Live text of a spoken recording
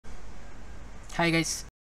Hi guys,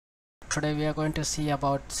 today we are going to see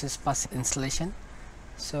about syspass installation.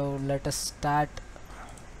 So let us start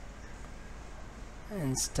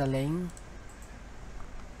installing.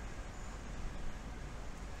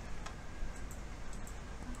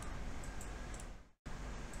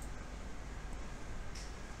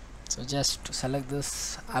 So just select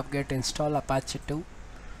this apt-get install Apache 2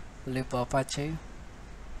 lib Apache.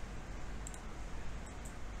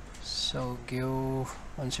 So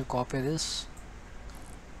once you copy this,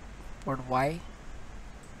 put Y.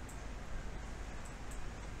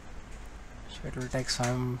 So it will take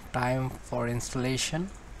some time for installation.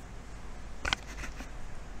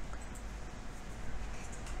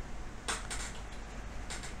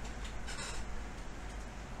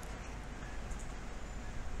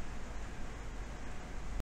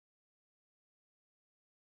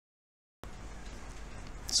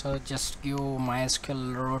 So just give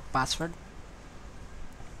MySQL root password.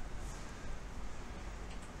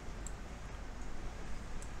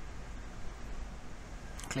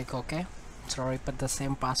 Click OK. So repeat the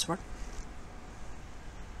same password.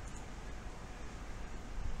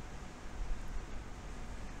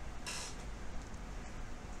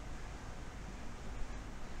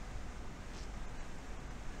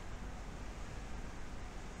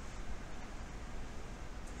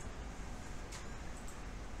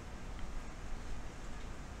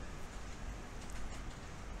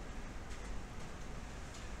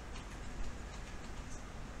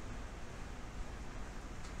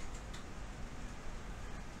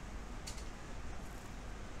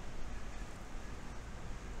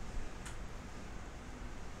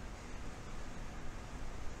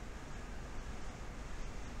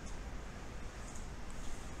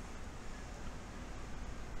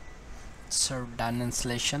 So done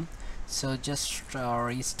installation. So just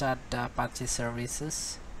restart Apache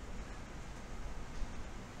services.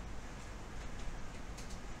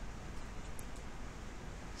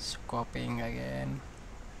 So copying again.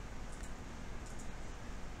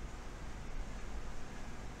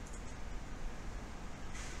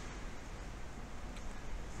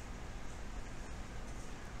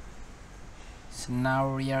 So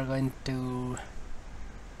now we are going to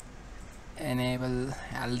enable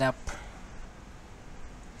LDAP,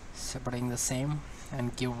 so putting the same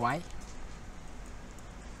and give Y.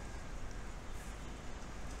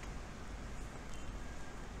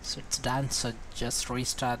 So it's done. So just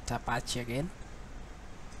restart Apache again.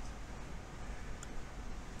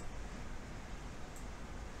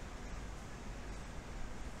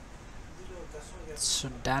 So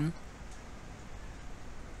done.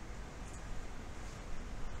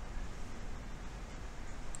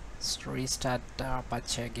 So restart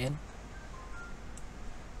Apache again.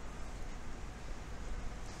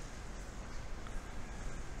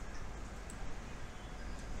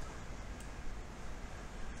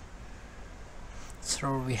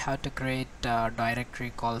 So we have to create a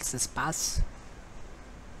directory called syspass.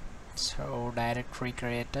 So directory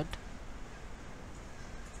created.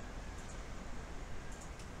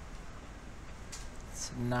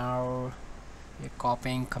 So now you're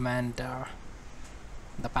copying command the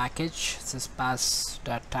package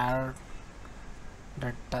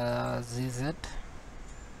syspass.tar.zz.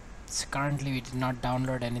 So currently we did not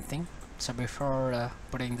download anything, so before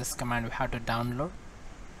putting this command we have to download.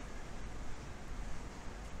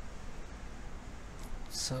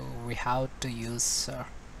 So we have to use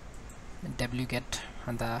wget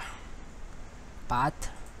on the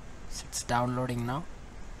path. So it's downloading now.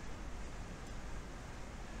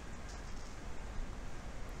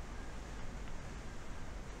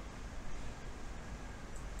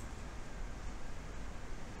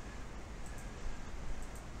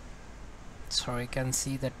 So we can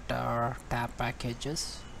see that tab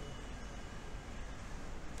packages.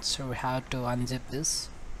 So we have to unzip this.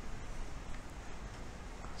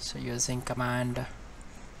 So using command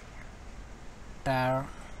tar,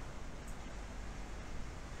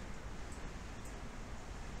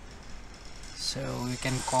 so we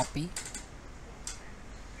can copying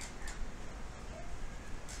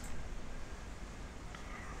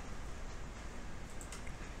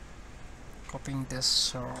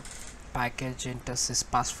this package into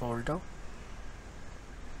syspass folder.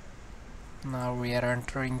 Now we are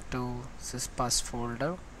entering to syspass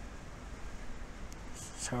folder.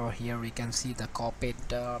 So here we can see the copied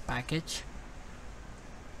package.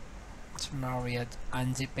 So now we are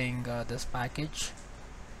unzipping this package.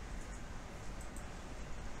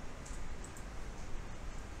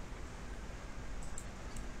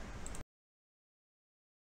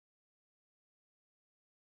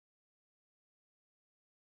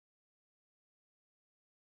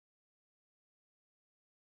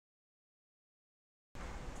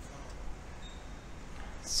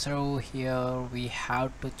 So here we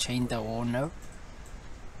have to change the owner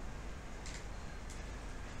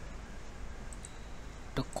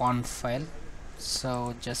to conf file.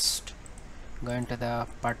 So just go into the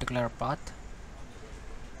particular path,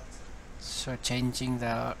 so changing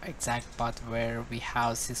the exact path where we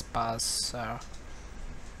have syspass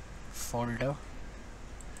folder.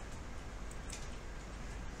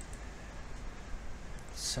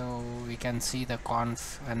 So we can see the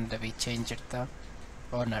conf and we change it the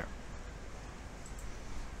owner.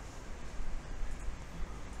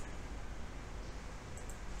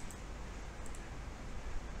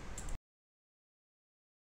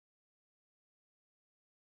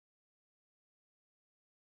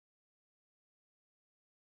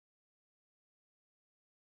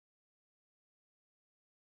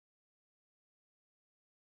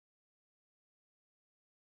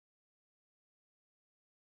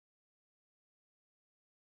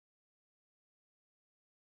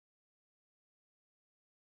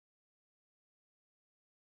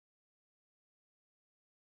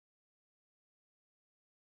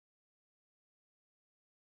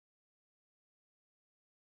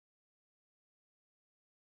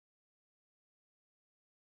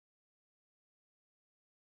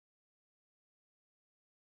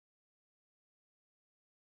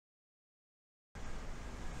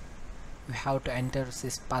 We have to enter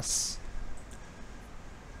syspass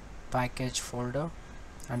package folder.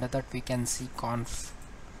 Under that we can see conf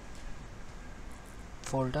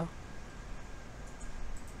folder.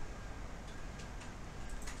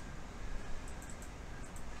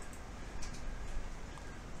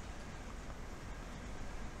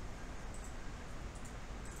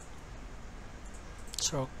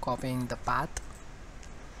 So copying the path,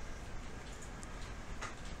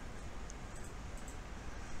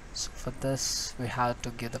 so for this we have to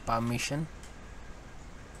give the permission,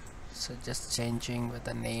 so just changing with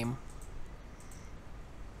the name,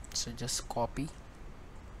 so just copy,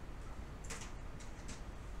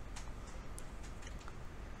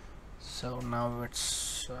 so now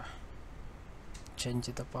it's change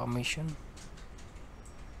the permission.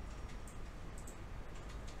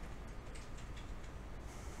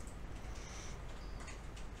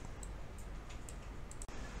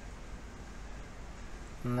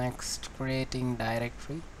 Next, creating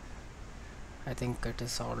directory. I think it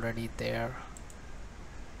is already there,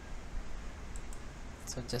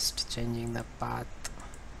 so just changing the path,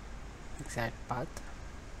 exact path.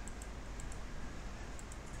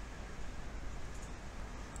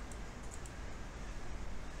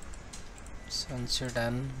 So once you're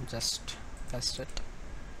done, just test it.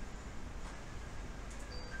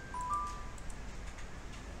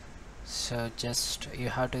 So just you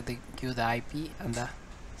have to give the IP and the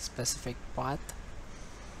specific path.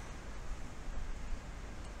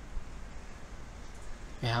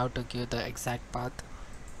 You have to give the exact path.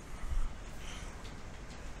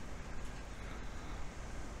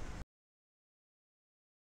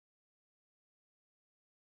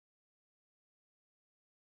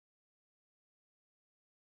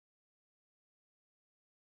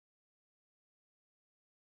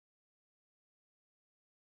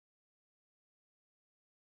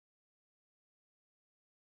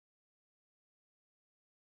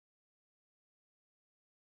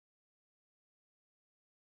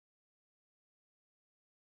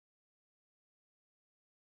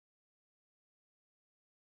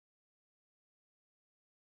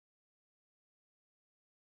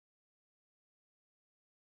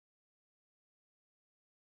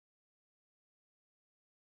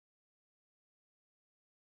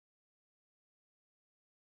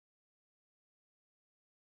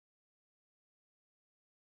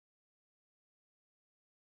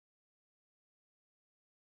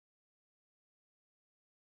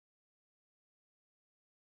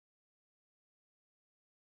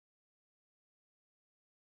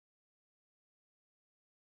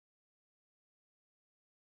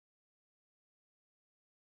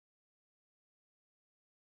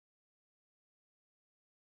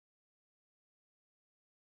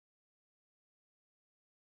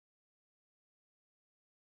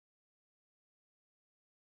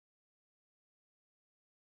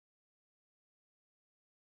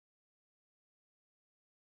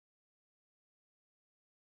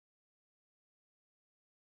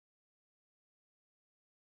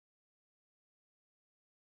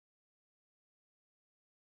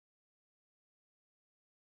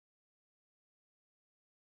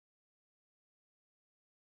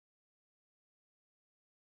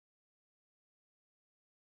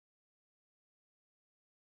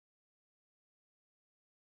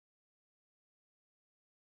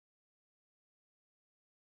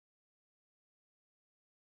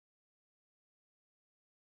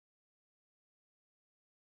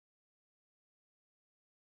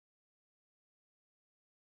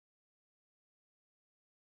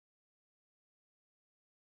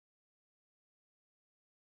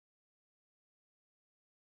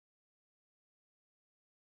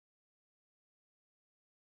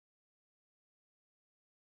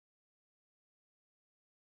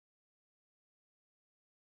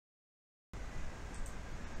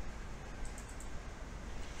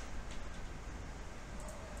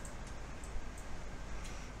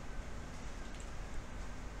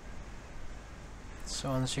 So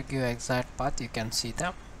once you give exact path, you can see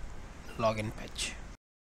the login page.